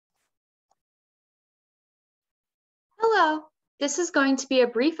Hello, this is going to be a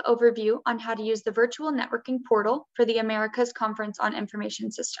brief overview on how to use the virtual networking portal for the AMCIS Conference on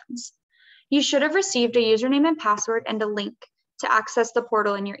Information Systems. You should have received a username and password and a link to access the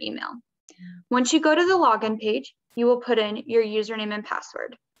portal in your email. Once you go to the login page, you will put in your username and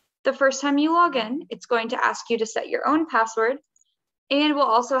password. The first time you log in, it's going to ask you to set your own password and will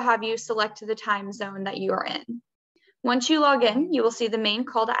also have you select the time zone that you are in. Once you log in, you will see the main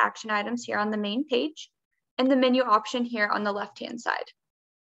call to action items here on the main page and the menu option here on the left-hand side.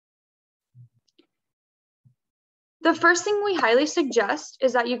 The first thing we highly suggest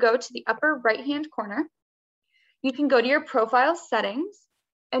is that you go to the upper right-hand corner. You can go to your profile settings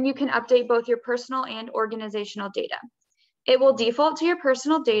and you can update both your personal and organizational data. It will default to your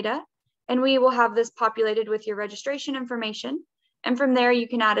personal data and we will have this populated with your registration information. And from there, you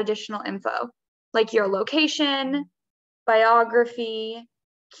can add additional info like your location, biography,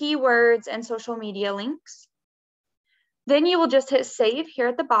 keywords, and social media links. Then you will just hit save here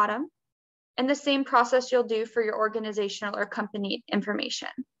at the bottom, and the same process you'll do for your organizational or company information.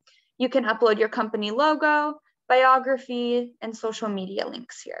 You can upload your company logo, biography, and social media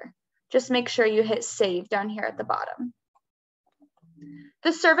links here. Just make sure you hit save down here at the bottom.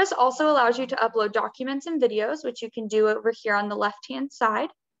 The service also allows you to upload documents and videos, which you can do over here on the left-hand side.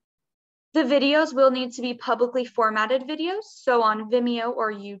 The videos will need to be publicly formatted videos, so on Vimeo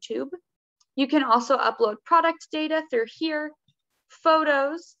or YouTube. You can also upload product data through here,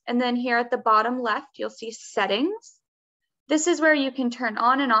 photos, and then here at the bottom left, you'll see settings. This is where you can turn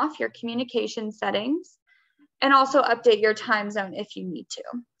on and off your communication settings and also update your time zone if you need to.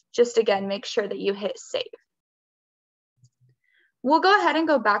 Just again, make sure that you hit save. We'll go ahead and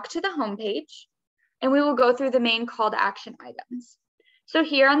go back to the home page and we will go through the main call to action items. So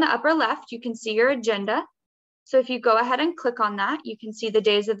here on the upper left, you can see your agenda. So if you go ahead and click on that, you can see the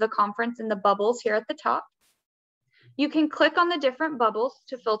days of the conference in the bubbles here at the top. You can click on the different bubbles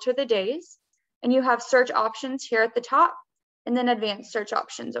to filter the days, and you have search options here at the top and then advanced search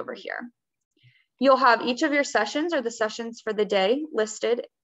options over here. You'll have each of your sessions or the sessions for the day listed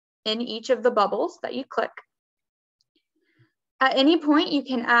in each of the bubbles that you click. At any point, you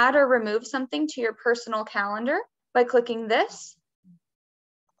can add or remove something to your personal calendar by clicking this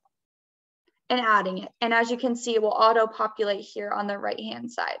and adding it. And as you can see, it will auto-populate here on the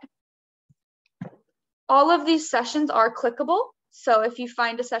right-hand side. All of these sessions are clickable. So if you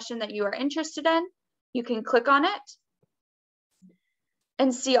find a session that you are interested in, you can click on it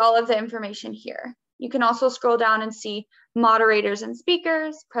and see all of the information here. You can also scroll down and see moderators and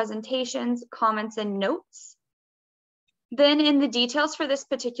speakers, presentations, comments, and notes. Then in the details for this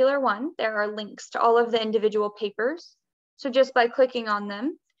particular one, there are links to all of the individual papers. So just by clicking on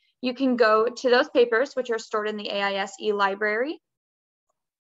them, you can go to those papers, which are stored in the AIS e-library.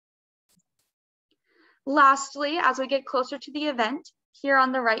 Lastly, as we get closer to the event, here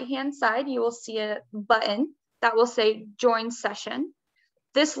on the right-hand side, you will see a button that will say Join Session.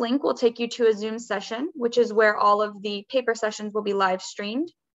 This link will take you to a Zoom session, which is where all of the paper sessions will be live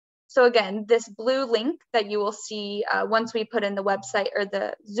streamed. So again, this blue link that you will see once we put in the website or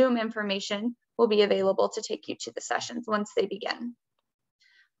the Zoom information will be available to take you to the sessions once they begin.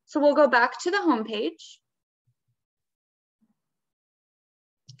 So we'll go back to the home page.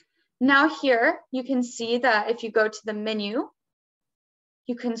 Now here, you can see that if you go to the menu,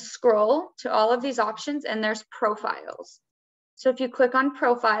 you can scroll to all of these options and there's profiles. So if you click on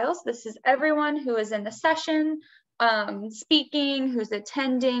profiles, this is everyone who is in the session, speaking, who's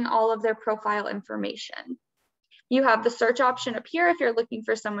attending, all of their profile information. You have the search option up here if you're looking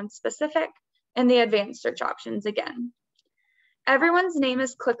for someone specific and the advanced search options again. Everyone's name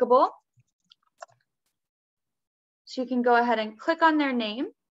is clickable. So you can go ahead and click on their name.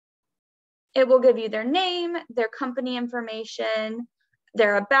 It will give you their name, their company information,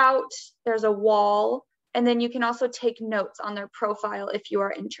 their about, there's a wall, and then you can also take notes on their profile if you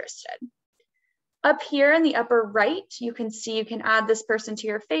are interested. Up here in the upper right, you can see you can add this person to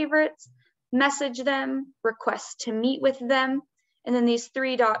your favorites, message them, request to meet with them, and then these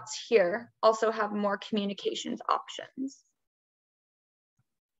three dots here also have more communications options.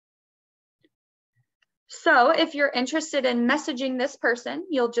 So if you're interested in messaging this person,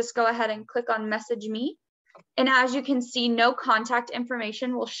 you'll just go ahead and click on Message Me. And as you can see, no contact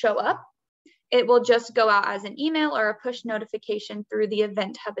information will show up. It will just go out as an email or a push notification through the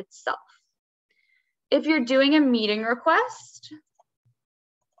Event Hub itself. If you're doing a meeting request,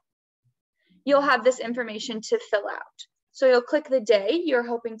 you'll have this information to fill out. So you'll click the day you're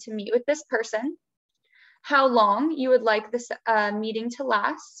hoping to meet with this person, how long you would like this meeting to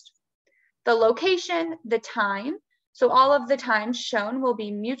last, the location, the time. So all of the times shown will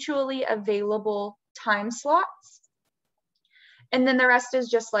be mutually available time slots. And then the rest is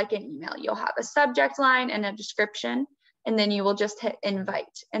just like an email. You'll have a subject line and a description, and then you will just hit invite,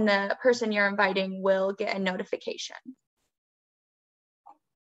 and the person you're inviting will get a notification.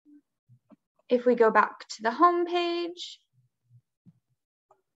 If we go back to the home page,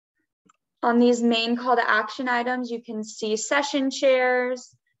 on these main call to action items, you can see session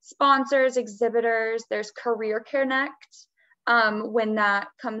chairs, sponsors, exhibitors, there's Career Connect. When that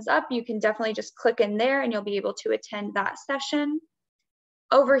comes up, you can definitely just click in there and you'll be able to attend that session.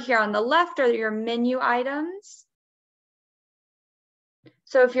 Over here on the left are your menu items.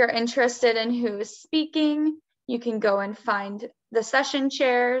 So if you're interested in who is speaking, you can go and find the session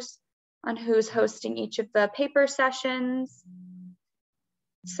chairs on who's hosting each of the paper sessions.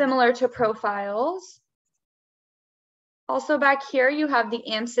 Similar to profiles. Also back here, you have the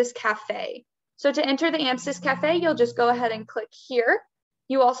AMCIS Cafe. So to enter the AMCIS Cafe, you'll just go ahead and click here.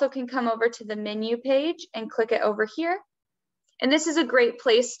 You also can come over to the menu page and click it over here. And this is a great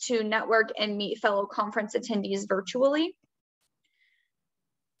place to network and meet fellow conference attendees virtually.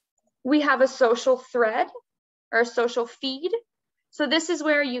 We have a social thread or a social feed. So this is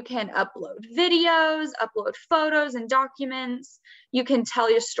where you can upload videos, upload photos and documents. You can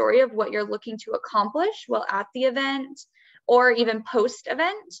tell your story of what you're looking to accomplish while at the event or even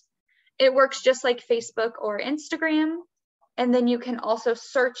post-event. It works just like Facebook or Instagram. And then you can also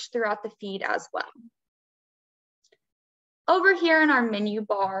search throughout the feed as well. Over here in our menu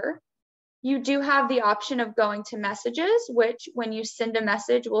bar, you do have the option of going to messages, which when you send a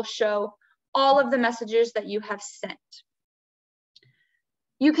message will show all of the messages that you have sent.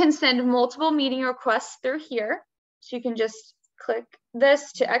 You can send multiple meeting requests through here. So you can just click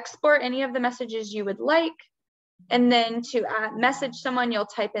this to export any of the messages you would like. And then to message someone, you'll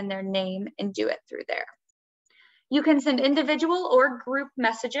type in their name and do it through there. You can send individual or group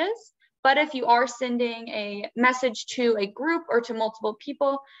messages, but if you are sending a message to a group or to multiple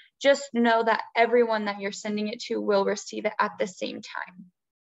people, just know that everyone that you're sending it to will receive it at the same time.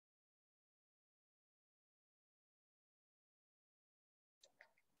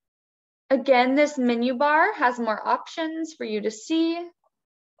 Again, this menu bar has more options for you to see.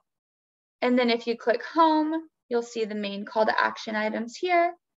 And then if you click home, you'll see the main call to action items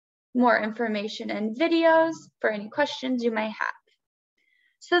here, more information and videos for any questions you may have.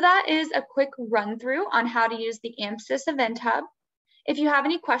 So that is a quick run through on how to use the AMCIS Event Hub. If you have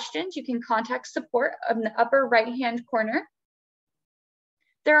any questions, you can contact support in the upper right-hand corner.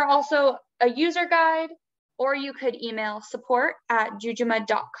 There are also a user guide, or you could email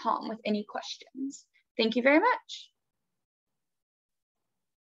support@jujuma.com with any questions. Thank you very much.